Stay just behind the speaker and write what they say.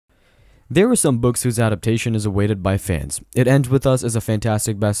There are some books whose adaptation is awaited by fans. It Ends With Us is a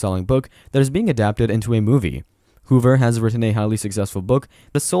fantastic best-selling book that is being adapted into a movie. Hoover has written a highly successful book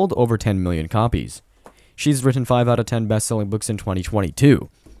that has sold over 10 million copies. She's written 5 out of 10 best-selling books in 2022.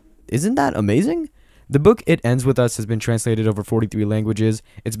 Isn't that amazing? The book It Ends With Us has been translated over 43 languages.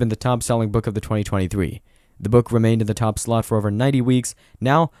 It's been the top-selling book of the 2023. The book remained in the top slot for over 90 weeks.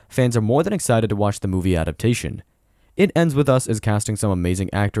 Now, fans are more than excited to watch the movie adaptation. It Ends With Us is casting some amazing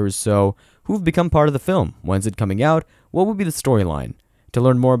actors, so who've become part of the film? When's it coming out? What will be the storyline? To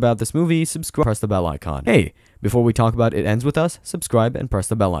learn more about this movie, subscribe, press the bell icon. Hey, before we talk about It Ends With Us, subscribe and press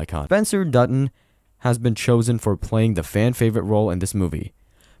the bell icon. Spencer Dutton has been chosen for playing the fan-favorite role in this movie.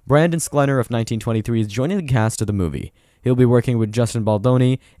 Brandon Sklenar of 1923 is joining the cast of the movie. He'll be working with Justin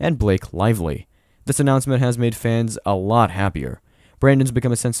Baldoni and Blake Lively. This announcement has made fans a lot happier. Brandon's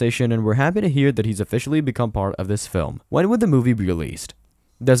become a sensation, and we're happy to hear that he's officially become part of this film. When would the movie be released?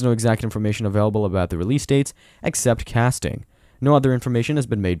 There's no exact information available about the release dates, except casting. No other information has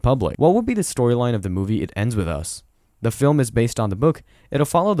been made public. What will be the storyline of the movie It Ends With Us? The film is based on the book. It'll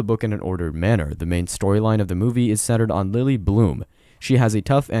follow the book in an ordered manner. The main storyline of the movie is centered on Lily Bloom. She has a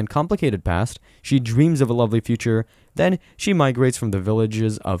tough and complicated past. She dreams of a lovely future. Then, she migrates from the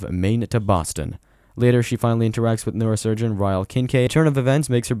villages of Maine to Boston. Later, she finally interacts with neurosurgeon Ryle Kincaid. The turn of events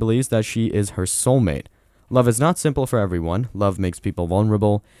makes her believe that she is her soulmate. Love is not simple for everyone. Love makes people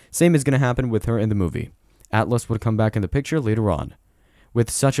vulnerable. Same is going to happen with her in the movie. Atlas would come back in the picture later on.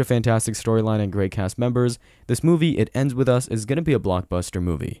 With such a fantastic storyline and great cast members, this movie, It Ends With Us, is going to be a blockbuster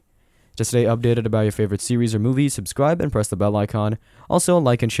movie. To stay updated about your favorite series or movies, subscribe and press the bell icon. Also,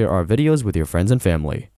 like and share our videos with your friends and family.